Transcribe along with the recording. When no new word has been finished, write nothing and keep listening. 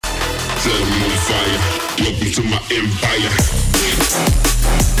Set 'em on fire. Welcome to my empire.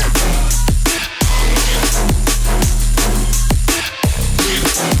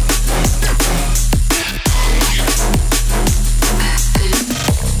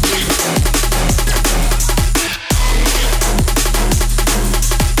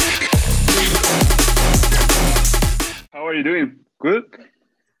 How are you doing? Good?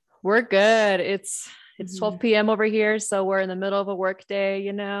 We're good. It's 12 p.m. over here, so we're in the middle of a work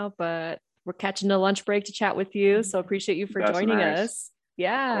day, but we're catching a lunch break to chat with you. So appreciate you for That's joining nice. us.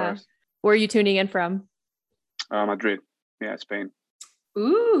 Yeah. Where are you tuning in from? Madrid. Yeah, Spain.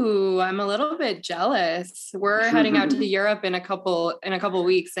 Ooh, I'm a little bit jealous. We're heading out to Europe in a couple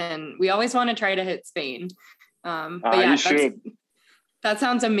weeks, and we always want to try to hit Spain. But yeah, you should. That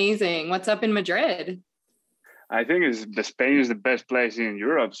sounds amazing. What's up in Madrid? I think Spain is the best place in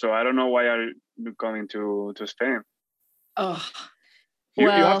Europe. So I don't know why are you coming to Spain. Oh, You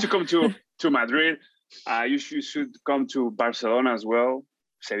have to come to Madrid. You should come to Barcelona as well.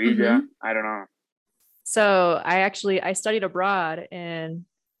 Sevilla. I don't know. So I studied abroad in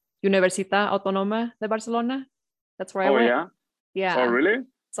Universitat Autónoma de Barcelona. That's where I went. Yeah? Yeah. Oh, really?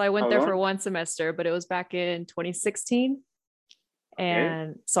 So I went How there long? for one semester, but it was back in 2016. Okay.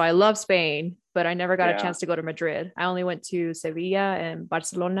 And so I love Spain, but I never got a Yeah. chance to go to Madrid. I only went to Sevilla and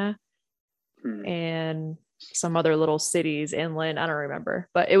Barcelona and some other little cities inland. I don't remember,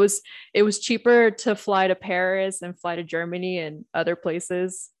 but it was cheaper to fly to Paris and fly to Germany and other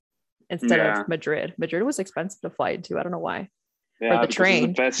places instead of Madrid. Madrid was expensive to fly into. I don't know why. Yeah, or the because train.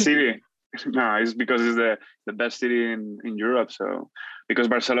 it's the best city. No, it's because it's the best city in Europe. So because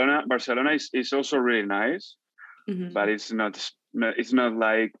Barcelona is also really nice, but it's not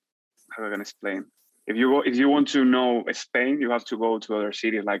like, how can I explain? If you want to know Spain, you have to go to other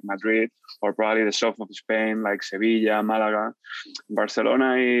cities like Madrid or probably the south of Spain like Sevilla, Malaga.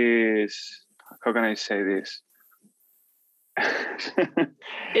 Barcelona is, how can I say this?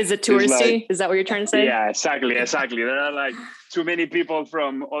 Is it touristy? Is that what you're trying to say? Yeah, exactly. There are like too many people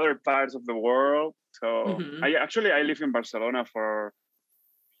from other parts of the world. So I live in Barcelona for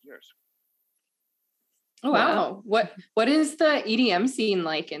years. Oh, wow. What is the EDM scene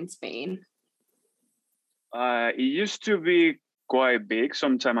like in Spain? It used to be quite big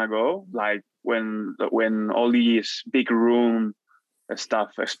some time ago, like when all these big room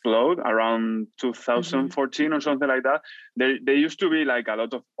stuff explode around 2014 or something like that. There used to be like a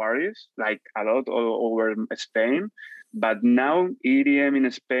lot of parties, like a lot all over Spain, but now EDM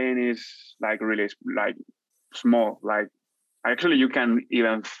in Spain is like really like small. Like actually you can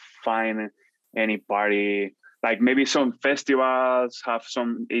even find any party. Like maybe some festivals have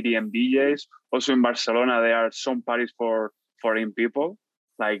some EDM DJs. Also in Barcelona, there are some parties for foreign people.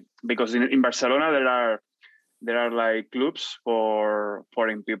 Like because in Barcelona there are like clubs for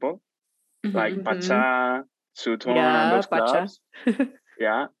foreign people, like Pacha, Sutton, and those clubs.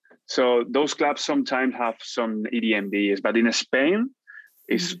 Yeah. So those clubs sometimes have some EDM DJs, but in Spain,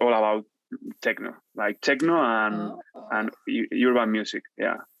 it's all about techno, like techno and urban music.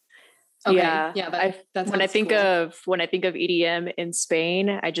 Yeah. Okay. Yeah. When I think of EDM in Spain,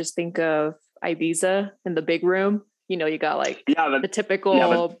 I just think of Ibiza in the big room. You got like the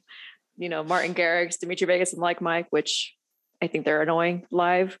typical, Martin Garrix, Dimitri Vegas, and Like Mike, which I think they're annoying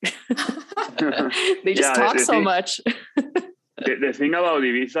live. They just talk so much. The thing about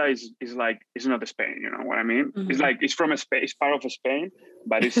Ibiza is like, it's not Spain, you know what I mean? It's like, it's from Spain, it's part of Spain,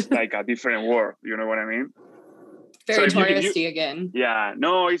 but it's like a different world, you know what I mean? Very touristy again. Yeah,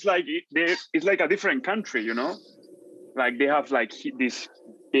 no, it's like a different country, like they have like these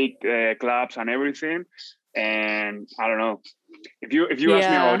big clubs and everything. And I don't know, if you ask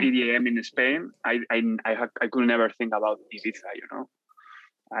me about EDM in Spain, I could never think about Ibiza,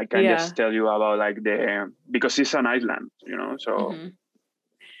 I can just tell you about like because it's an island, so.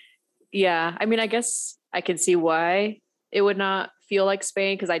 Yeah, I mean, I guess I can see why it would not feel like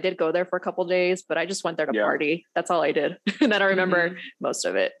Spain, because I did go there for a couple of days, but I just went there to party. That's all I did. And I don't remember most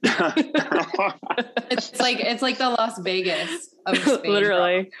of it. It's like the Las Vegas of Spain.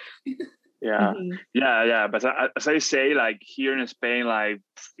 Literally. Yeah. But as I say, like here in Spain, like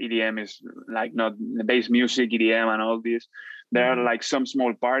EDM is like not the bass music, EDM and all this. There are like some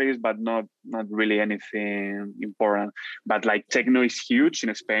small parties, but not really anything important. But like techno is huge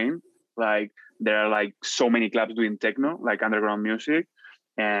in Spain. Like there are like so many clubs doing techno, like underground music,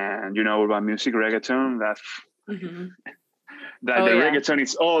 and urban music, reggaeton. The reggaeton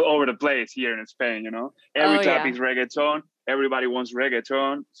is all over the place here in Spain. Every club is reggaeton. Everybody wants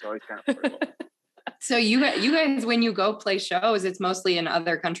reggaeton, so it's kind of horrible. So you guys, when you go play shows, it's mostly in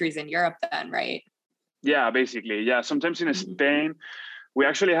other countries in Europe, then, right? Yeah, basically. Yeah, sometimes in Spain, we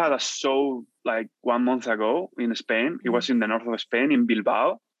actually had a show like 1 month ago in Spain. It was in the north of Spain, in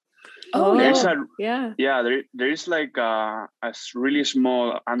Bilbao. Oh, yeah. There is like a really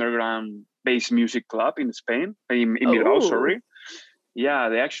small underground bass music club in Spain, in Bilbao, sorry. Yeah,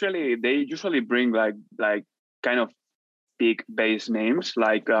 they usually bring like kind of big bass names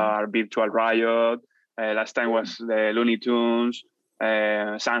like Virtual Riot. Last time was the Looney Tunes,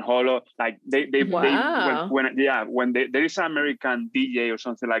 San Holo. Like they when there is an American DJ or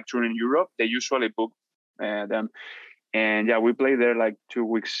something like touring Europe, they usually book them. And yeah, we played there like 2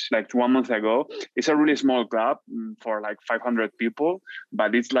 weeks, like 1 month ago. It's a really small club for like 500 people,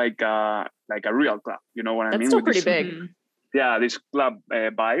 but it's like a real club. You know what I mean? That's still pretty big. Yeah, this club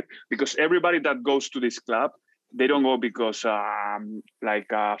vibe, because everybody that goes to this club, they don't go because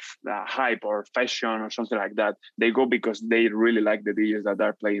hype or fashion or something like that. They go because they really like the DJs that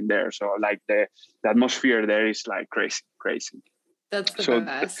are playing there. So like the atmosphere there is like crazy. That's the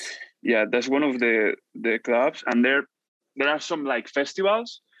best. Yeah, that's one of the clubs, and there are some like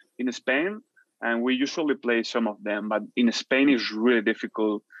festivals in Spain, and we usually play some of them. But in Spain, it's really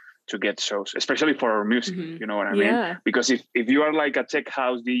difficult to get shows, especially for our music. You know what I mean? Because if you are like a tech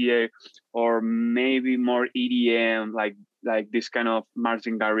house DJ or maybe more EDM, like this kind of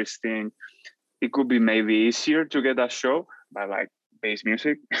Martin Garrix thing, it could be maybe easier to get a show. But like bass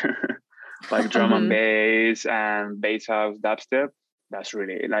music, like drum and bass and bass house dubstep, that's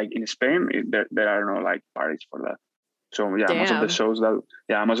really like in Spain. There are no like parties for that. So yeah, most of the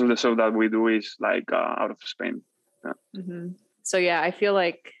shows that we do is like out of Spain. Yeah. So yeah, I feel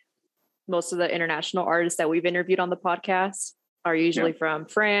like most of the international artists that we've interviewed on the podcast are usually from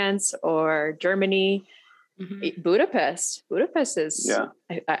France or Germany. Budapest is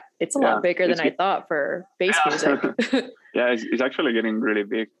it's a lot bigger than I thought for bass music. Yeah, it's actually getting really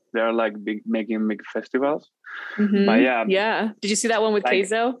big. They're like making big festivals. But yeah. Did you see that one with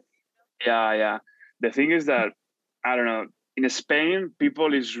Keizo? Yeah. The thing is that I don't know. In Spain,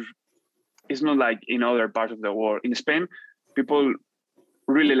 it's not like in other parts of the world. In Spain, people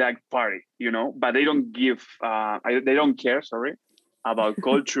really like party, but they don't they don't care, about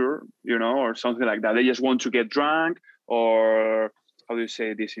culture, or something like that. They just want to get drunk, or how do you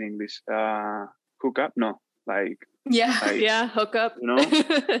say this in English? Hook up? No, hook up.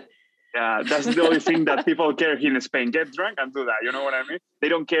 Yeah, that's the only thing that people care here in Spain. Get drunk and do that. You know what I mean? They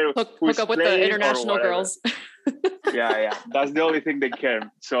don't care hook up with the international girls. yeah, that's the only thing they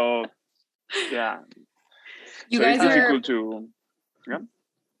care. So yeah, guys it's difficult to. Yeah.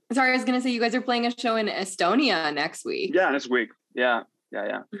 Sorry, I was gonna say you guys are playing a show in Estonia next week. Yeah, next week. Yeah.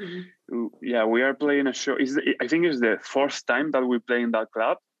 Yeah, we are playing a show. I think it's the fourth time that we play in that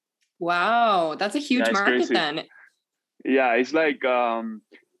club. Wow, that's a huge market crazy. Then. Yeah, it's like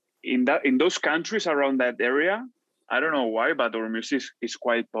in those countries around that area. I don't know why, but our music is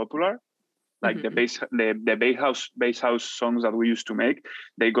quite popular. Like the bass house songs that we used to make,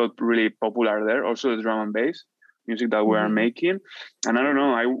 they got really popular there. Also the drum and bass music that we are making. And I don't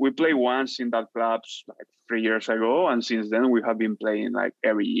know, we played once in that club like 3 years ago, and since then we have been playing like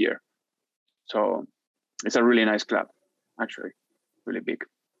every year. So it's a really nice club, actually, really big.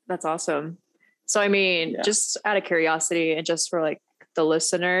 That's awesome. So I mean, just out of curiosity and just for like the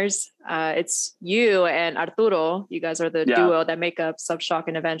listeners, it's you and Arturo. You guys are the duo that make up Subshock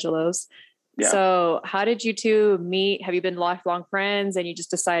and Evangelos. Yeah. So how did you two meet? Have you been lifelong friends and you just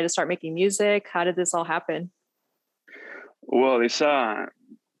decided to start making music? How did this all happen? Well, it's a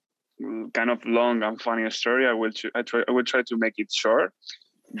kind of long and funny story. I will try to make it short,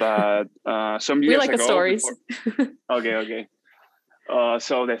 but some years ago. We like the stories. Okay.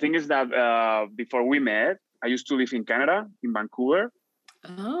 So the thing is that before we met, I used to live in Canada, in Vancouver.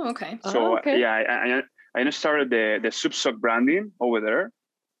 Oh, okay. So I started the Subshock branding over there,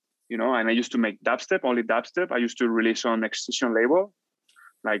 and I used to make dubstep, only dubstep. I used to release on Excision label,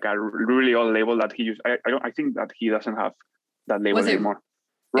 like a really old label that he used. I think that he doesn't have that label anymore.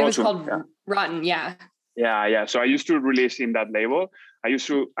 It was called Rotten, yeah. Yeah. So I used to release in that label. I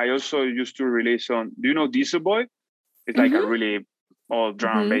also used to release on. Do you know Diesel Boy? It's like a really old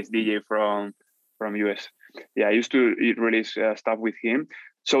drum and bass DJ from US. Yeah, I used to release stuff with him.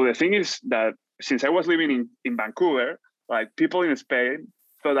 So the thing is that since I was living in Vancouver, like people in Spain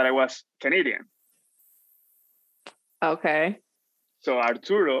thought that I was Canadian. Okay. So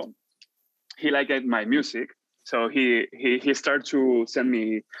Arturo, he liked my music. So he started to send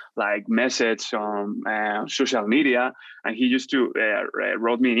me like message on social media, and he used to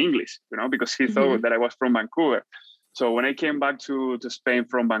wrote me in English, because he thought that I was from Vancouver. So when I came back to Spain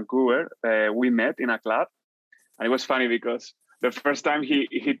from Vancouver, we met in a club, and it was funny because the first time he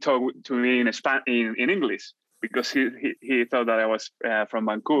talked to me in English, because he thought that I was from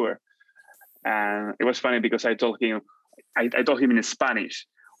Vancouver. And it was funny because I told him in Spanish,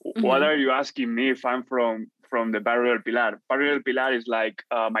 what are you asking me if I'm from the Barrio del Pilar? Barrio del Pilar is like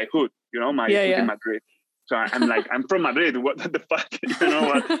my hood, my hood in Madrid. So I'm like, I'm from Madrid. What the fuck? You know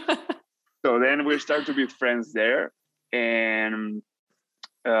what? So then we started to be friends there. And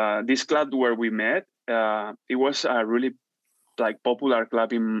this club where we met, it was a really like popular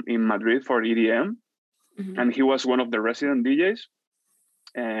club in Madrid for EDM. And he was one of the resident DJs.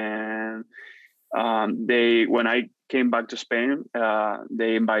 And when I came back to Spain,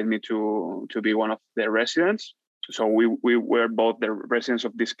 they invited me to be one of their residents. So we were both the residents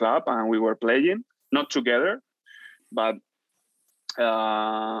of this club, and we were playing, not together, but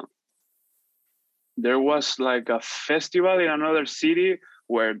there was like a festival in another city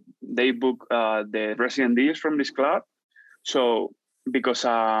where they book the resident DJs from this club. So because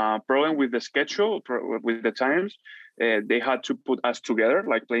problem with the schedule, with the times, they had to put us together,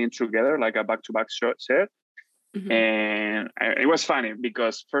 like playing together, like a back-to-back set. And it was funny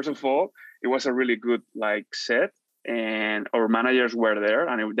because, first of all, it was a really good like set, and our managers were there,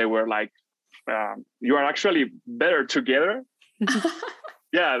 and they were like, you are actually better together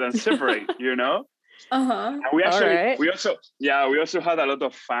than separate, And we actually we also had a lot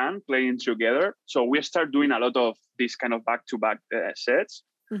of fun playing together. So we started doing a lot of these kind of back-to-back sets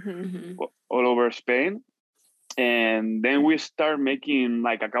all over Spain. And then we start making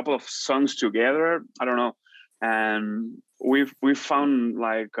like a couple of songs together. I don't know. And we found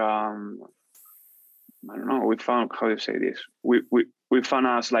like, I don't know, we found, how do you say this? We found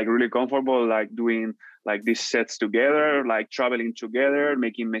us like really comfortable, like doing like these sets together, like traveling together,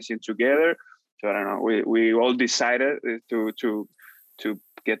 making music together. So I don't know, we all decided to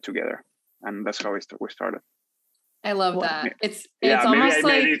get together. And that's how we started. I love that. It's maybe almost I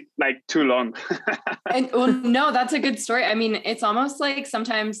made it like too long. No, that's a good story. I mean, it's almost like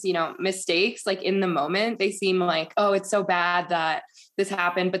sometimes, mistakes, like in the moment, they seem like, oh, it's so bad that this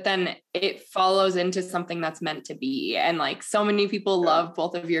happened, but then it follows into something that's meant to be. And like so many people love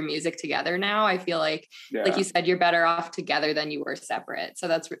both of your music together now. I feel like you said, you're better off together than you were separate. So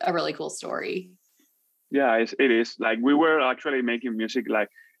that's a really cool story. Yeah, it is. Like we were actually making music like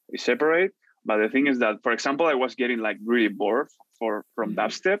separate. But the thing is that, for example, I was getting like really bored from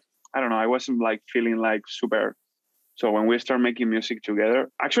dubstep. I don't know. I wasn't like feeling like super. So when we started making music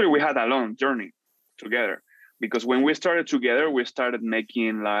together, actually we had a long journey together, because when we started together, we started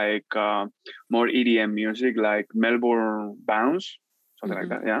making like more EDM music, like Melbourne Bounce, something like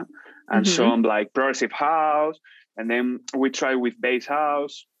that. Yeah. And some like progressive house. And then we tried with bass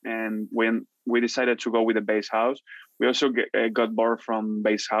house. And when we decided to go with the bass house, we also got bored from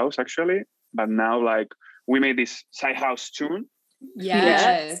bass house actually. But now, like, we made this side house tune.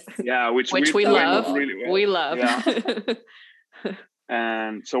 Yes. Which we love. Really well. We love. Yeah.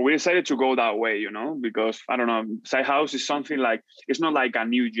 And so we decided to go that way, because I don't know, side house is something like, it's not like a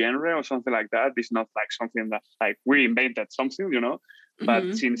new genre or something like that. It's not like something that like we invented something,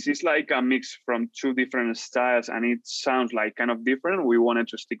 But since it's like a mix from two different styles and it sounds like kind of different, we wanted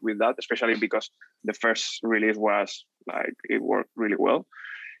to stick with that, especially because the first release was like, it worked really well.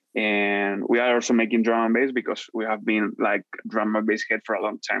 And we are also making drum and bass because we have been like drum and bass head for a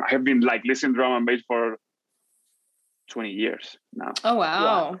long time. I have been like listening to drum and bass for 20 years now. Oh,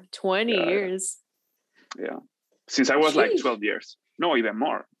 wow. 20 years. Yeah. Since I was like 12 years. No, even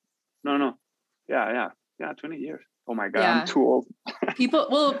more. No. Yeah, 20 years. Oh my God, I'm too old.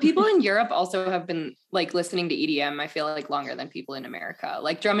 People in Europe also have been like listening to EDM, I feel like, longer than people in America.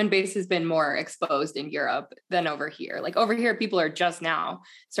 Like drum and bass has been more exposed in Europe than over here. Like over here, people are just now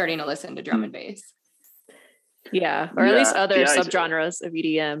starting to listen to drum and bass. Yeah, or at least other subgenres of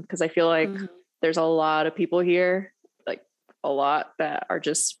EDM, because I feel like there's a lot of people here, like a lot that are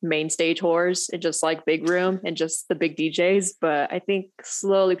just main stage whores and just like big room and just the big DJs. But I think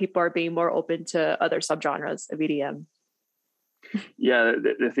slowly people are being more open to other subgenres of EDM. Yeah,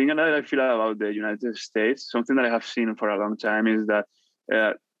 the thing that I feel about the United States, something that I have seen for a long time, is that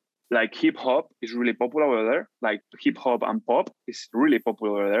like hip hop is really popular over there. Like hip hop and pop is really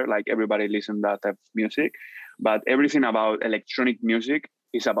popular over there. Like everybody listens to that type of music. But everything about electronic music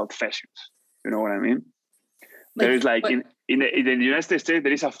is about fashions. You know what I mean? There is like in the United States, there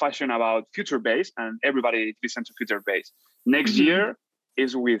is a fashion about future bass, and everybody listens to future bass. Next year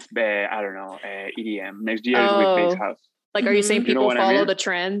is with EDM. Next year is with bass house. Like, are you saying people follow the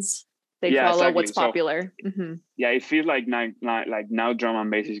trends? They follow what's popular. So, yeah, it feels like now drum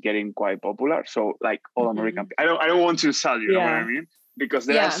and bass is getting quite popular. So like all American, I don't want to sell you, know what I mean? because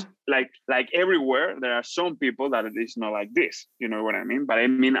there's like everywhere there are some people that it is not like this, you know what I mean? But I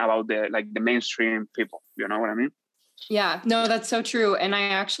mean about the mainstream people, you know what I mean? Yeah, no, that's so true. And I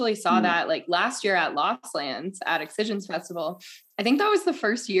actually saw that like last year at Lost Lands at Excisions Festival. I think that was the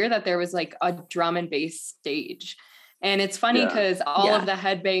first year that there was like a drum and bass stage. And it's funny because all of the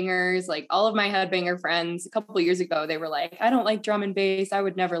headbangers, like all of my headbanger friends, a couple of years ago, they were like, I don't like drum and bass. I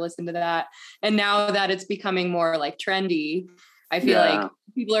would never listen to that. And now that it's becoming more like trendy, I feel like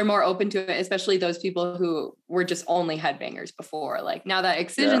people are more open to it, especially those people who were just only headbangers before. Like now that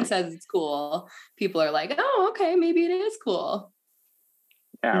Excision says it's cool, people are like, oh, okay, maybe it is cool.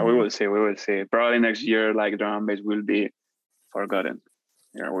 Yeah, we will see. We will see. Probably next year, like drum and bass will be forgotten.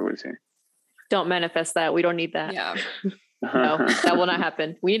 Yeah, we will see. Don't manifest that. We don't need that. Yeah. No, that will not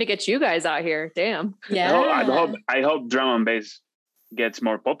happen. We need to get you guys out here. Damn. Yeah. I hope drum and bass gets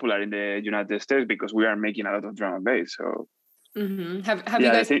more popular in the United States because we are making a lot of drum and bass. So have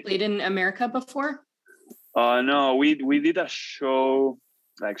you guys played in America before? No, we did a show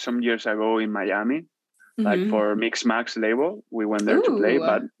like some years ago in Miami, like for Mix Max label. We went there to play,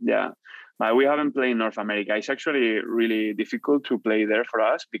 but but we haven't played in North America. It's actually really difficult to play there for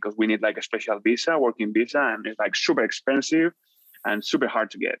us because we need like a special visa, working visa, and it's like super expensive and super hard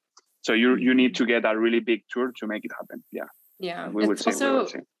to get. So you need to get a really big tour to make it happen. Yeah. Yeah. We will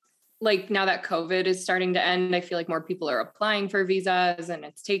see. Like now that COVID is starting to end, I feel like more people are applying for visas and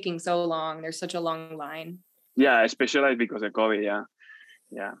it's taking so long. There's such a long line. Yeah, especially because of COVID.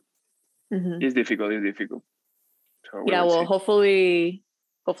 Yeah. It's difficult. So well, hopefully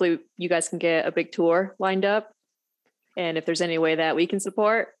you guys can get a big tour lined up. And if there's any way that we can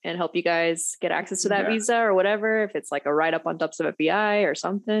support and help you guys get access to that visa or whatever, if it's like a write-up on Dubstep FBI or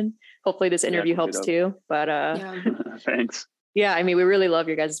something, hopefully this interview helps too. But thanks. Yeah, I mean, we really love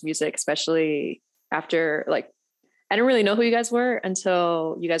your guys' music, especially after like, I didn't really know who you guys were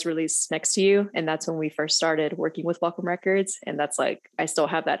until you guys released Next to You. And that's when we first started working with Welcome Records. And that's like, I still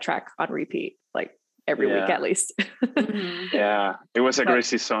have that track on repeat, like every week at least. Yeah, it was a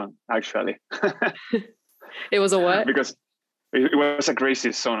crazy song, actually. It was a what? Because it was a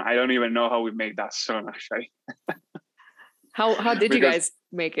crazy song. I don't even know how we made that song, actually. How did you guys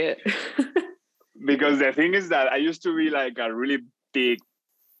make it? Because the thing is that I used to be like a really big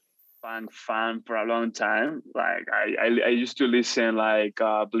punk fan for a long time. Like I used to listen like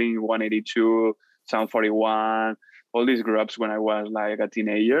Blink 182, Sound 41, all these groups when I was like a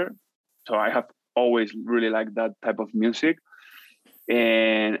teenager. So I have always really liked that type of music.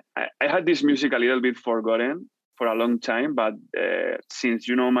 And I had this music a little bit forgotten for a long time, but since,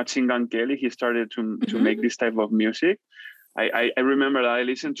 Machine Gun Kelly, he started to make this type of music. I remember that I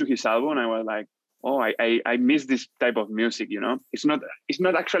listened to his album and I was like, oh, I miss this type of music, It's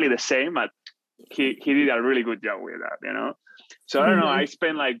not actually the same, but he did a really good job with that, So I don't know, I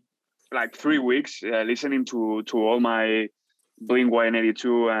spent like 3 weeks listening to all my Blink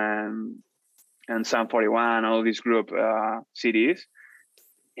 182 and Sound 41, all these group CDs.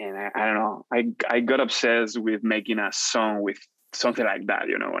 And I don't know, I got obsessed with making a song with something like that,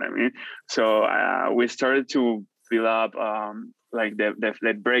 you know what I mean? So we started to build up like the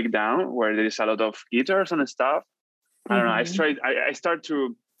breakdown where there is a lot of guitars and stuff. I don't know. I started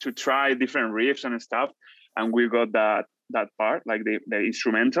to try different riffs and stuff, and we got that part, like the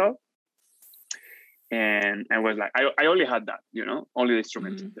instrumental. And I was like, I only had that, only the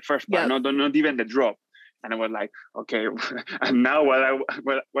instrumental, the first part, not even the drop. And I was like, okay, and now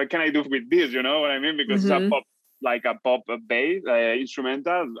what can I do with this? You know what I mean? Because it's a pop bass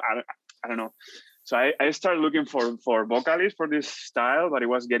instrumental. I don't know. So I started looking for vocalists for this style, but it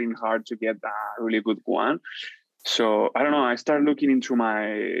was getting hard to get a really good one. So I don't know. I started looking into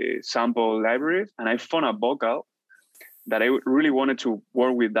my sample library, and I found a vocal that I really wanted to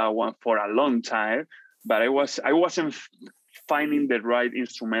work with that one for a long time, but I wasn't finding the right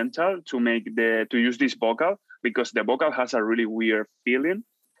instrumental to use this vocal because the vocal has a really weird feeling.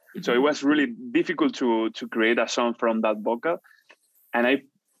 So it was really difficult to create a song from that vocal, and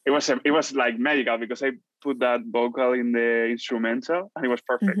it was like magical because I put that vocal in the instrumental and it was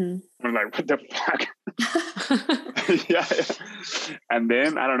perfect. I'm like, what the fuck? yeah. And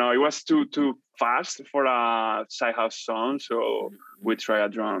then I don't know, it was too fast for a side house song, so we tried a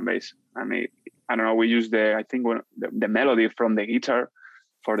drum and bass. I mean, I don't know, we used the melody from the guitar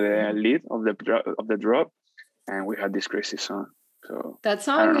for the lead of the drop, and we had this crazy song. So that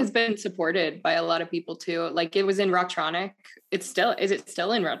song has been supported by a lot of people too. Like it was in Rocktronic. Is it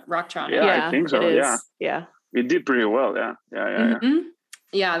still in Rocktronic? Yeah, I think so. Yeah. It did pretty well. Yeah.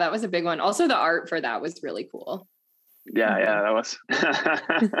 Yeah, that was a big one. Also, the art for that was really cool. Yeah, that was.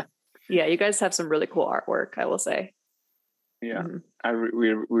 Yeah, you guys have some really cool artwork, I will say. Yeah,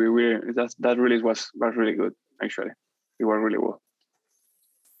 that really was really good. Actually, it was really well.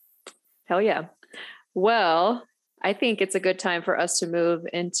 Hell yeah. Well, I think it's a good time for us to move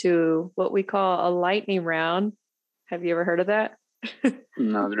into what we call a lightning round. Have you ever heard of that?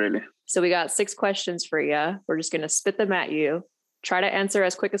 Not really. So we got 6 questions for you. We're just going to spit them at you. Try to answer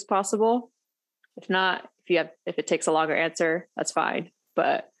as quick as possible. If not, if it takes a longer answer, that's fine.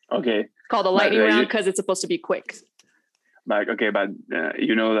 But okay, it's called a lightning round because it's supposed to be quick. But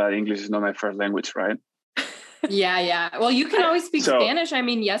you know that English is not my first language, right? Yeah. Well, you can always speak Spanish. I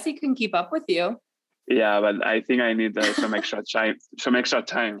mean, yes, he can keep up with you. Yeah, but I think I need some extra time,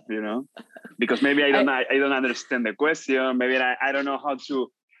 you know, because maybe I don't understand the question. Maybe I don't know how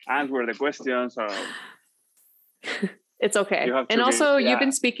to answer the question. So it's okay. And also, you've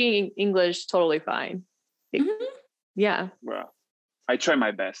been speaking English totally fine. Mm-hmm. Yeah. Well, I try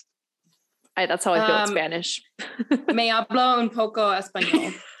my best. That's how I feel in Spanish. Me hablo un poco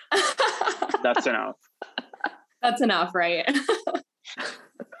español. That's enough. That's enough, right?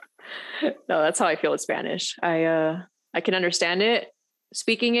 No, that's how I feel with Spanish. I can understand it.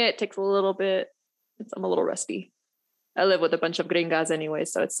 Speaking it takes a little bit. I'm a little rusty. I live with a bunch of gringas anyway,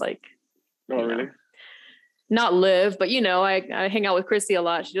 so it's like. Oh, really? Not live, but I hang out with Christy a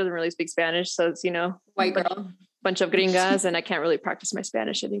lot. She doesn't really speak Spanish, so it's white girl, bunch of gringas, and I can't really practice my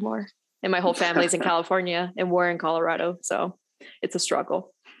Spanish anymore. And my whole family's in California, and we're in Colorado, so it's a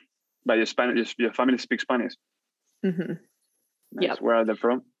struggle. But your family speaks Spanish. Mm-hmm. Nice. Yeah. Where are they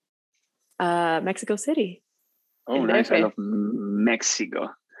from? Mexico City. Oh, nice! I love Mexico.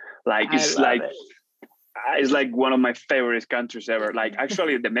 It's like one of my favorite countries ever. Like,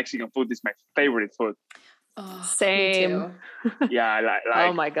 actually, the Mexican food is my favorite food. Oh, same. Yeah, like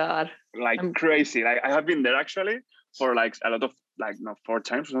oh my god, I'm crazy. Like, I have been there actually for like a lot of 4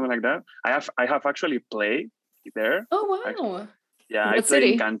 times or something like that. I have actually played there. Oh wow! Yeah, I played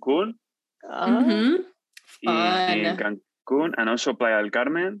in Cancun. Mm-hmm. In Cancun, and also Playa del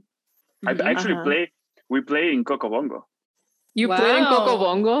Carmen. Mm-hmm. I actually we play in Cocobongo. You played in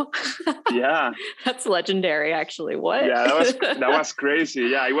Cocobongo? Yeah. That's legendary, actually. What? Yeah, that was crazy.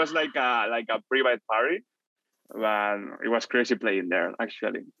 Yeah, it was like a private party. But it was crazy playing there,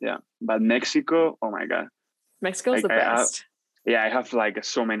 actually. Yeah. But Mexico, oh my God. Mexico's the best. I have like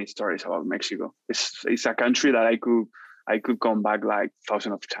so many stories about Mexico. It's a country that I could come back like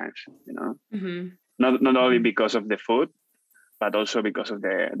thousands of times, you know. Mm-hmm. Not only because of the food, but also because of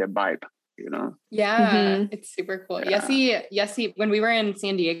the vibe, you know. Yeah, it's super cool. Yeah. Yessi, when we were in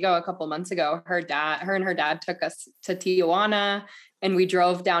San Diego a couple months ago, her and her dad took us to Tijuana, and we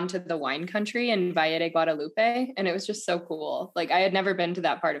drove down to the wine country in Valle de Guadalupe, and it was just so cool. Like, I had never been to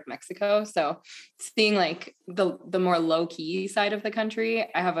that part of Mexico, so seeing like the more low key side of the country,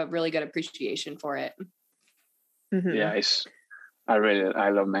 I have a really good appreciation for it. Mm-hmm. Yeah, I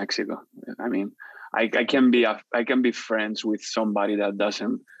love Mexico. I mean, I can be friends with somebody that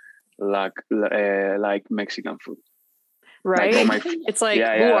doesn't like Mexican food. Right. Like it's like,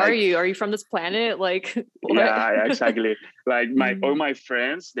 who are you? Are you from this planet? Like, what? Yeah, exactly. Like all my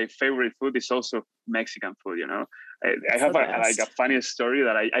friends, their favorite food is also Mexican food, you know. I have a funny story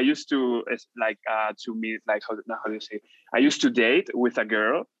that I used to to meet, like, how do you say? I used to date with a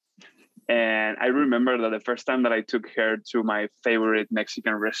girl, and I remember that the first time that I took her to my favorite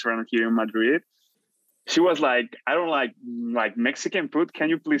Mexican restaurant here in Madrid, she was like, I don't like Mexican food. Can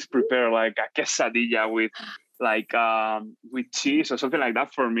you please prepare like a quesadilla with cheese or something like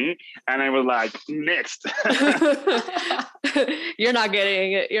that for me? And I was like, next. You're not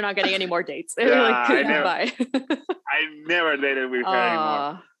getting any more dates. Yeah, bye. I never dated with her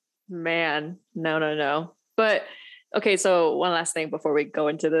anymore. Man, no. But okay, so one last thing before we go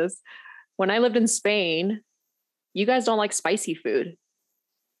into this. When I lived in Spain, you guys don't like spicy food.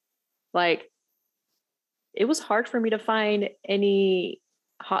 Like, it was hard for me to find any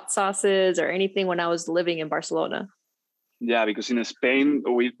hot sauces or anything when I was living in Barcelona. Yeah, because in Spain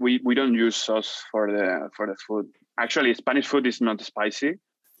we don't use sauce for the food. Actually, Spanish food is not spicy.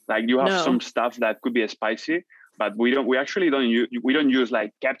 Like, you have some stuff that could be spicy, but we don't use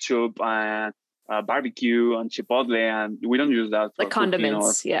like ketchup and barbecue and chipotle, and we don't use that for like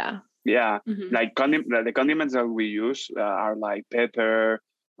condiments. Yeah. Mm-hmm. Like the condiments that we use are like pepper,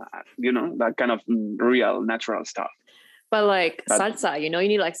 that kind of real natural stuff. But like salsa, you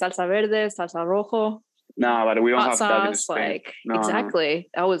need like salsa verde, salsa rojo. No, but we don't have that in Spain. Like, exactly.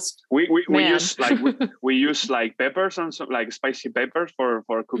 That was we use like we use like peppers and some like spicy peppers for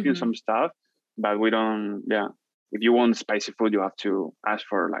cooking some stuff, but we don't. Yeah, if you want spicy food, you have to ask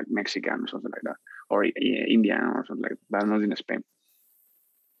for like Mexican or something like that, or Indian or something like that. But not in Spain.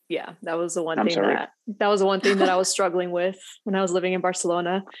 Yeah, that was the one thing that I was struggling with when I was living in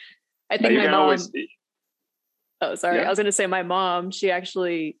Barcelona. I think my mom. Oh, sorry. Yeah. I was going to say my mom, she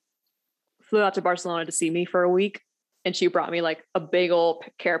actually flew out to Barcelona to see me for a week. And she brought me like a big old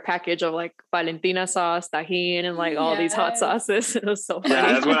care package of like Valentina sauce, tajin, and like all these hot sauces. It was so funny.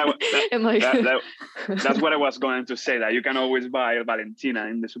 Yeah, that's what I was going to say, that you can always buy Valentina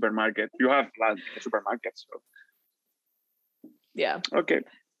in the supermarket. You have like a supermarket, so. Yeah. Okay.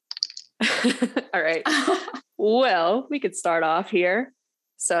 All right. Well, we could start off here.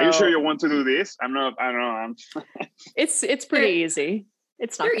 So are you sure you want to do this? I don't know. It's pretty easy.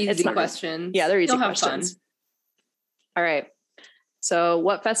 They're easy questions. Yeah, they're easy questions. All right. So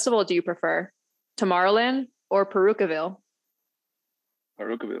what festival do you prefer? Tomorrowland or Perucaville?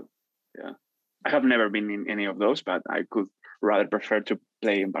 Perucaville. Yeah. I have never been in any of those, but I could rather prefer to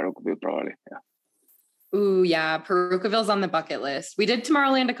play in Perucaville probably. Yeah. Ooh, yeah. Perucaville's on the bucket list. We did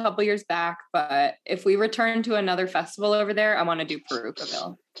Tomorrowland a couple years back, but if we return to another festival over there, I want to do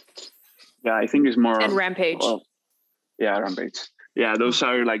Perucaville. Yeah, I think it's more. And Rampage. Well, yeah, Rampage. Yeah, those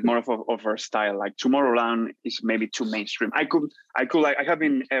are like more of our style. Like Tomorrowland is maybe too mainstream. I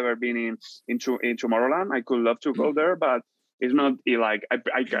haven't ever been in Tomorrowland. I could love to go there, but it's not like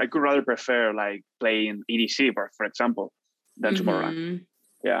I could rather prefer like playing EDC for example than Tomorrowland.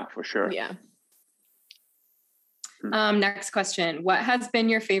 Yeah, for sure. Yeah. Next question. What has been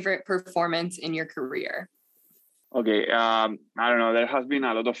your favorite performance in your career? Okay. I don't know. There has been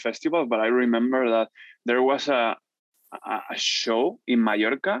a lot of festivals, but I remember that there was a show in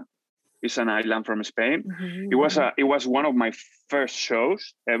Mallorca. It's an island from Spain. It was one of my first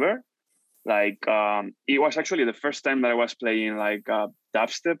shows ever. Like it was actually the first time that I was playing like a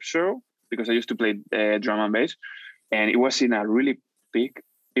dubstep show, because I used to play drum and bass, and it was in a really big.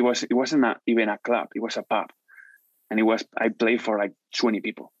 It wasn't even a club. It was a pub, and I played for like 20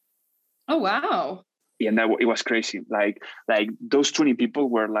 people. Oh wow! Yeah, and it was crazy. Like those 20 people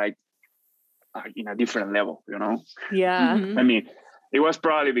were like in a different level, you know? Yeah. I mean, it was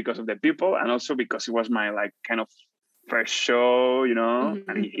probably because of the people, and also because it was my like kind of first show, you know,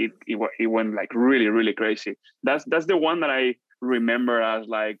 and it went like really, really crazy. That's the one that I remember as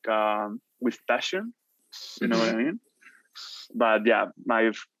like with passion, you know what I mean? But yeah,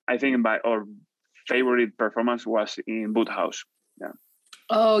 I think our favorite performance was in Boot House. Yeah.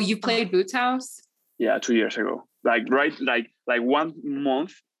 Oh, you played Boots House? Yeah, 2 years ago. Like 1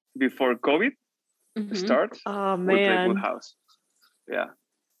 month before COVID starts. Oh man. We played Boot House. Yeah.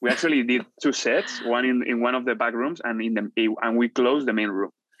 We actually did 2 sets, one in one of the back rooms and and we closed the main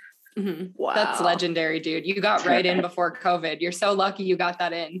room. Wow. That's legendary, dude. You got right in before COVID. You're so lucky you got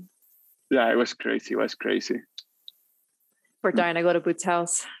that in. Yeah, it was crazy. It was crazy. We're dying to go to Boots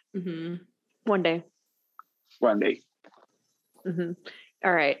House. One day. One day.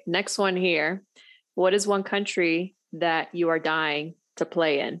 All right. Next one here. What is one country that you are dying to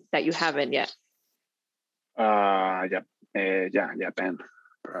play in that you haven't yet? Japan,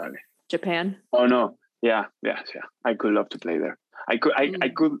 probably. Japan? Oh no. Yeah. I could love to play there. I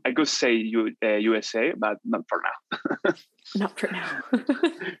could say USA, but not for now. Not for now.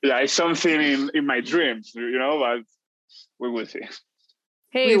 Yeah, it's something in my dreams, you know, but we will see.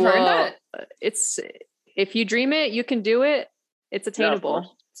 Hey, well, it's if you dream it, you can do it. It's attainable. Yeah,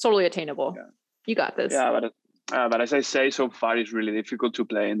 it's totally attainable. Yeah. You got this. Yeah, but as I say, so far it's really difficult to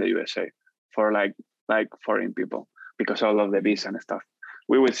play in the USA for like foreign people because all of the visa and stuff.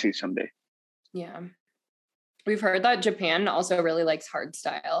 We will see someday. Yeah. We've heard that Japan also really likes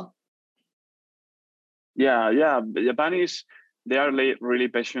hardstyle. Yeah. Japanese, they are really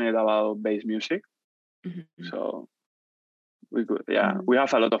passionate about bass music. So we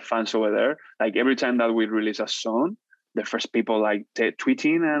have a lot of fans over there. Like every time that we release a song, the first people like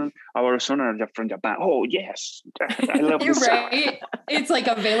tweeting and our song are from Japan. Oh yes, I love this right. It's like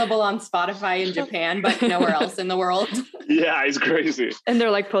available on Spotify in Japan, but nowhere else in the world. Yeah, it's crazy. And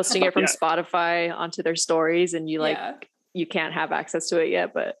they're like posting it from Spotify onto their stories, and you can't have access to it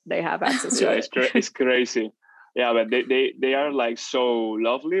yet, but they have access to it. It's crazy. Yeah, but they are like so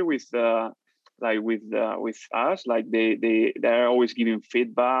lovely with with us. Like they're always giving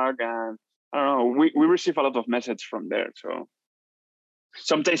feedback, and I don't know. We receive a lot of messages from there. So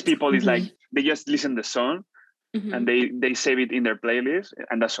sometimes people is like they just listen to the song and they save it in their playlist,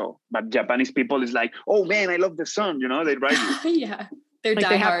 and that's all. But Japanese people is like, oh man, I love the song. You know, they write it. Yeah, they're like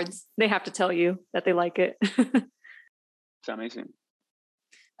diehards. They have to tell you that they like it. It's amazing.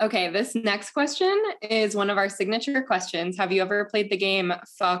 Okay, this next question is one of our signature questions. Have you ever played the game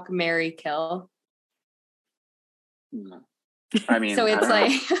Fuck, Marry, Kill? No. I mean, so it's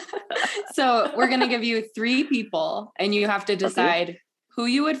like, so we're going to give you 3 people and you have to decide who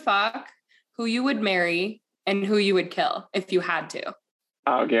you would fuck, who you would marry, and who you would kill if you had to.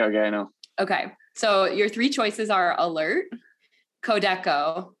 Okay, I know. Okay. So your 3 choices are Alert,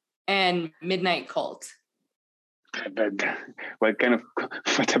 Codeco, and Midnight Cult. But what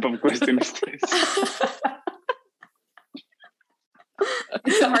type of question is this?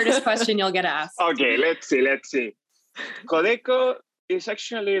 It's the hardest question you'll get asked. Okay, let's see. Codeco is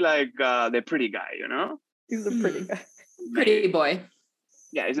actually like the pretty guy, you know? He's a pretty guy. Pretty boy.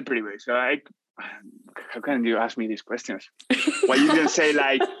 Yeah, he's a pretty boy. So how can you ask me these questions? Why you can say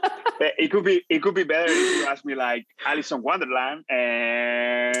like it could be better if you ask me like Alice in Wonderland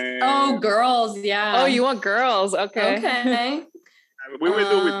and girls, yeah. Oh, you want girls? Okay. We will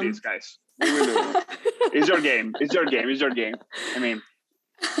do with these guys. We will do. It's your game. I mean,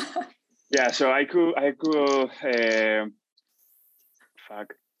 yeah. So I could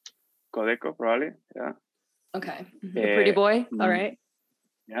fuck Codeco probably. Yeah. Okay. The pretty boy. All right.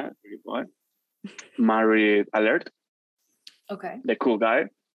 Yeah, pretty boy. Married Alert. Okay. The cool guy.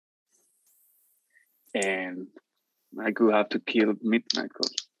 And I could have to kill Midnight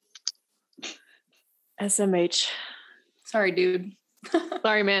Cult. SMH. Sorry, dude.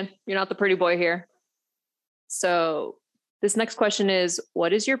 Sorry, man. You're not the pretty boy here. So this next question is,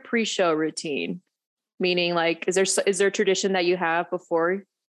 what is your pre-show routine? Meaning, like, is there a tradition that you have before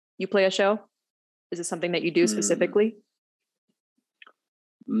you play a show? Is it something that you do specifically?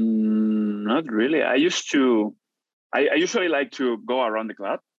 Not really. I usually like to go around the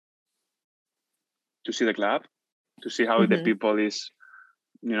club to see the club, to see how the people is,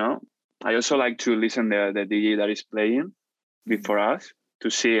 you know. I also like to listen the DJ that is playing before us to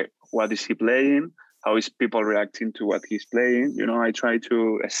see what is he playing, how is people reacting to what he's playing. You know, I try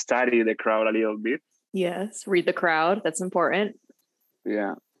to study the crowd a little bit. Yes, read the crowd. That's important.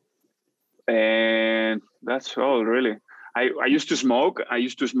 Yeah. And that's all, really. I used to smoke. I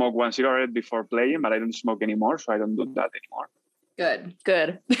used to smoke 1 cigarette before playing, but I don't smoke anymore, so I don't do that anymore.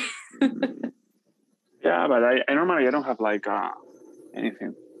 Good. Yeah, but I normally I don't have like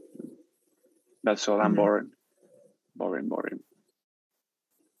anything. That's all. I'm boring.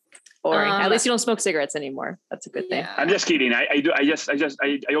 At least you don't smoke cigarettes anymore. That's a good thing. I'm just kidding. I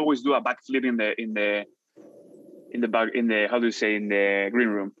always do a backflip in the how do you say, in the green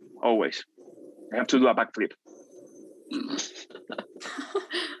room. Always. I have to do a backflip.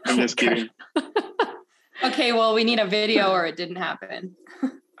 I'm just kidding. Okay, well, we need a video or it didn't happen.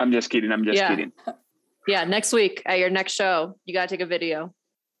 I'm just kidding. Kidding. Yeah, next week at your next show, you got to take a video.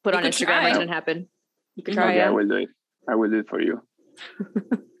 Put on Instagram. It didn't happen. You could try. Okay, I will do it. I will do it for you.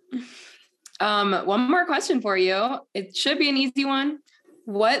 One more question for you. It should be an easy one.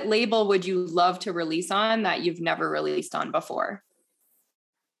 What label would you love to release on that you've never released on before?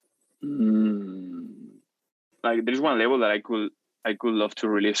 Like there's one label that I could love to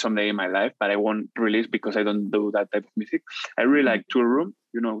release someday in my life, but I won't release because I don't do that type of music. I really like Tool Room.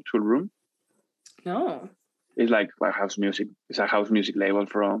 You know Tool Room? No. It's like house music. It's a house music label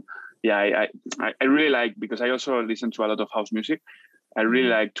from. Yeah, I really like, because I also listen to a lot of house music. I really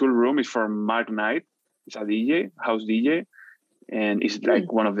like Tool Room. It's from Mark Knight. It's a DJ, house DJ, and it's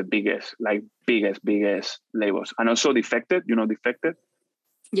like one of the biggest labels. And also Defected. You know Defected?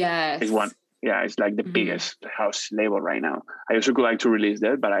 Yes. It's one. Yeah, it's like the biggest house label right now. I also would like to release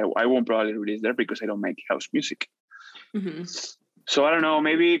that, but I won't probably release that because I don't make house music. Mm-hmm. So I don't know.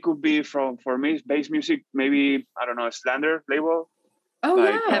 Maybe it could be for me, bass music. Maybe, I don't know, a Slander label. Oh,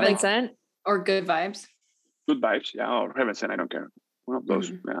 like, yeah. Heaven Sent. Or Good Vibes. Good Vibes, yeah. Or Heaven Sent, I don't care. One of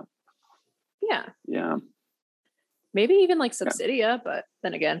those, Yeah. Maybe even like Subsidia, but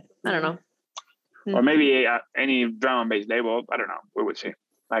then again, I don't know. Or maybe any drum and bass label. I don't know. We would see.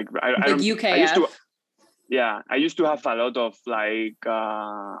 Like UKF. I used to have a lot of like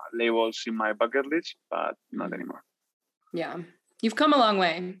labels in my bucket list, but not anymore. Yeah. You've come a long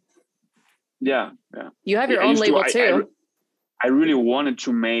way. Yeah. You have your own label too. I really wanted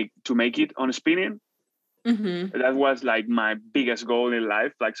to make it on spinning. Mm-hmm. That was like my biggest goal in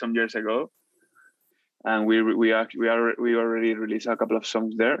life, like some years ago. And we already released a couple of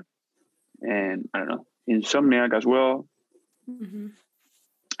songs there, and I don't know, Insomniac as well. Mm-hmm.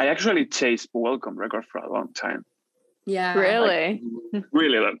 I actually chased Welcome Records for a long time. Yeah, really, like,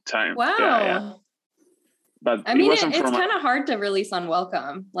 really long time. Wow. Yeah. But I mean, it's kind of hard to release on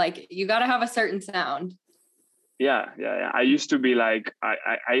Welcome. Like, you got to have a certain sound. Yeah. I used to be like,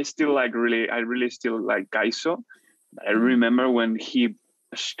 I still like I really still like Kaiso. I remember when he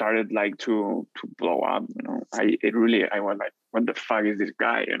started like to blow up, you know, I was like, what the fuck is this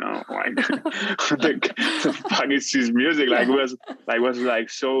guy? You know, like what the fuck is his music? Like it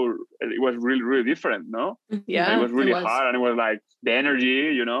was really different, no? Yeah, like, it was really hard, and it was like the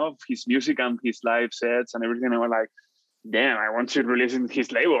energy, you know, of his music and his live sets and everything. I was like, damn, I want to release in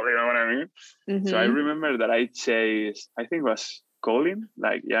his label. You know what I mean? Mm-hmm. So I remember that I chased, I think it was Colin,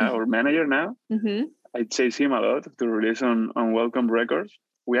 like our manager now. Mm-hmm. I chased him a lot to release on Welcome Records.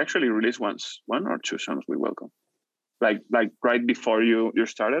 We actually released one or two songs with Welcome. Like right before you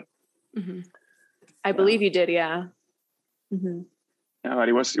started. Mm-hmm. I believe you did, yeah. Mm-hmm. Yeah, but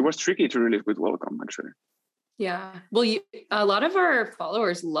it was tricky to release with Welcome, actually. Yeah. Well, a lot of our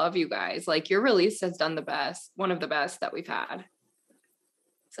followers love you guys. Like your release has done one of the best that we've had.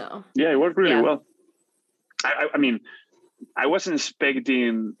 So yeah, it worked really well. I mean, I wasn't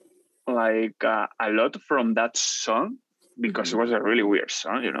expecting like a lot from that song because it was a really weird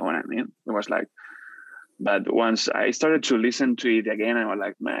song. You know what I mean? It was like. But once I started to listen to it again, I was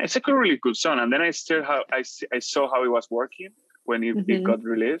like, man, it's a really good song. And then I saw how it was working when it got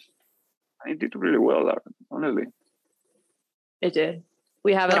released. And it did really well, honestly. It did.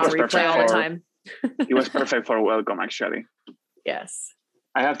 We have it on replay all the time. It was perfect for Welcome, actually. Yes.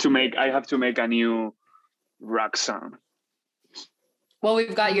 I have to make a new rock song. Well,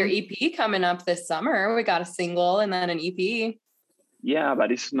 we've got your EP coming up this summer. We got a single and then an EP. Yeah,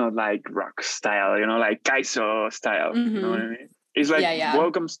 but it's not like rock style, you know, like Kaiso style. Mm-hmm. You know what I mean? It's like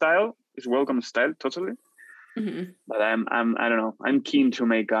Welcome style. It's Welcome style, totally. Mm-hmm. But I don't know. I'm keen to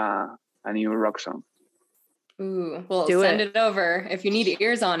make a new rock song. Ooh, well, send it over. If you need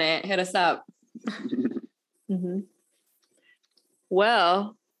ears on it, hit us up. Mm-hmm.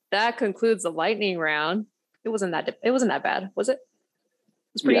 Well, that concludes the lightning round. It wasn't that bad, was it?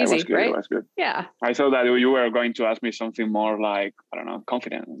 It's pretty easy, right? It was good. Yeah. I thought that you were going to ask me something more like, I don't know,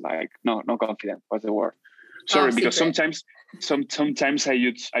 confident. Like, no, not confident. What's the word? Sorry, because sometimes I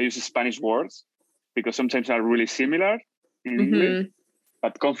use Spanish words because sometimes they're really similar in English.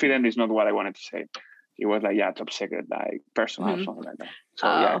 But confident is not what I wanted to say. It was like, top secret, like personal, something like that.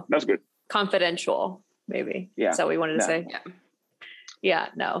 So that's good. Confidential, maybe. Yeah. That's what we wanted to say. Yeah,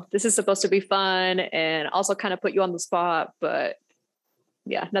 no. This is supposed to be fun and also kind of put you on the spot, but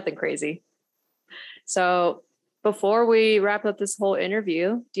yeah, nothing crazy. So before we wrap up this whole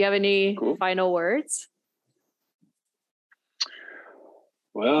interview, do you have any final words?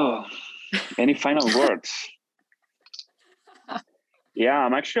 Well, any final words?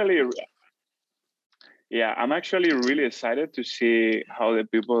 I'm actually really excited to see how the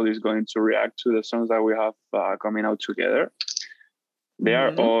people is going to react to the songs that we have coming out together. They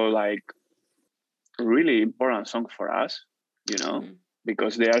are all like really important songs for us, you know.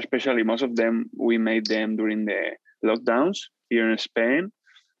 Because they are, especially most of them, we made them during the lockdowns here in Spain,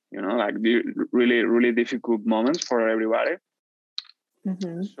 you know, like really, really difficult moments for everybody.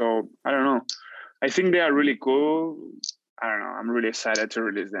 Mm-hmm. So I don't know. I think they are really cool. I don't know. I'm really excited to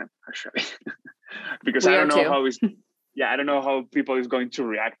release them, actually, because I don't know how people is going to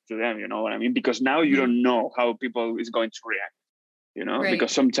react to them. You know what I mean? Because now you don't know how people is going to react. You know,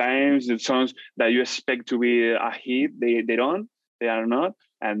 because sometimes the songs that you expect to be a hit, they are not,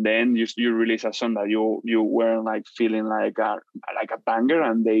 and then you release a song that you weren't like feeling like a banger,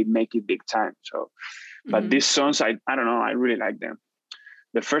 and they make it big time. So, but these songs, I don't know, I really like them.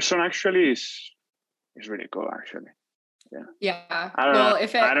 The first song actually is really cool, actually. Yeah.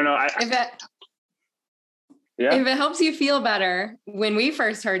 If it helps you feel better, when we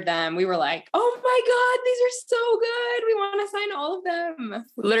first heard them, we were like, oh my God, these are so good. We want to sign all of them.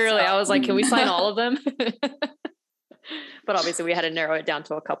 Literally, I was like, can we sign all of them? But obviously we had to narrow it down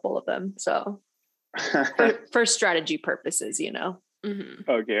to a couple of them. So for strategy purposes, you know. Mm-hmm.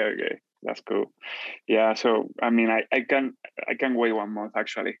 Okay. That's cool. Yeah. So, I mean, I can wait 1 month,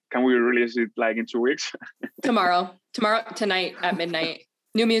 actually. Can we release it like in 2 weeks? Tonight at midnight.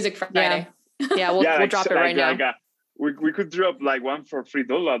 New music Friday. Yeah, we'll drop it right now. We could drop like one for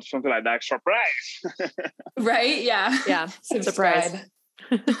 $3, something like that. Surprise. Right? Yeah. Yeah. Surprise.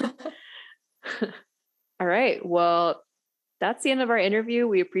 All right. Well, that's the end of our interview.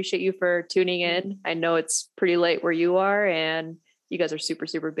 We appreciate you for tuning in. I know it's pretty late where you are and you guys are super,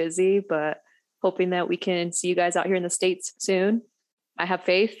 super busy, but hoping that we can see you guys out here in the States soon. I have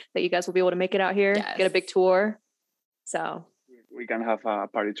faith that you guys will be able to make it out here, get a big tour. So we can have a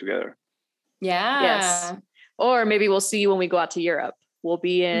party together. Yeah. Yes. Or maybe we'll see you when we go out to Europe. We'll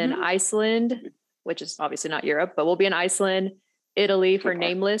be in Iceland, which is obviously not Europe, but we'll be in Iceland, Italy for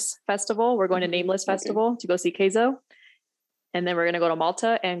Nameless Festival. We're going to Nameless Festival to go see Keizo. And then we're going to go to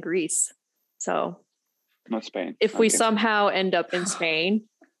Malta and Greece. So not Spain. If we somehow end up in Spain,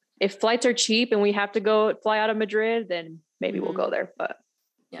 if flights are cheap and we have to fly out of Madrid, then maybe we'll go there. But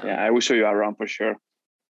yeah, I will show you around for sure.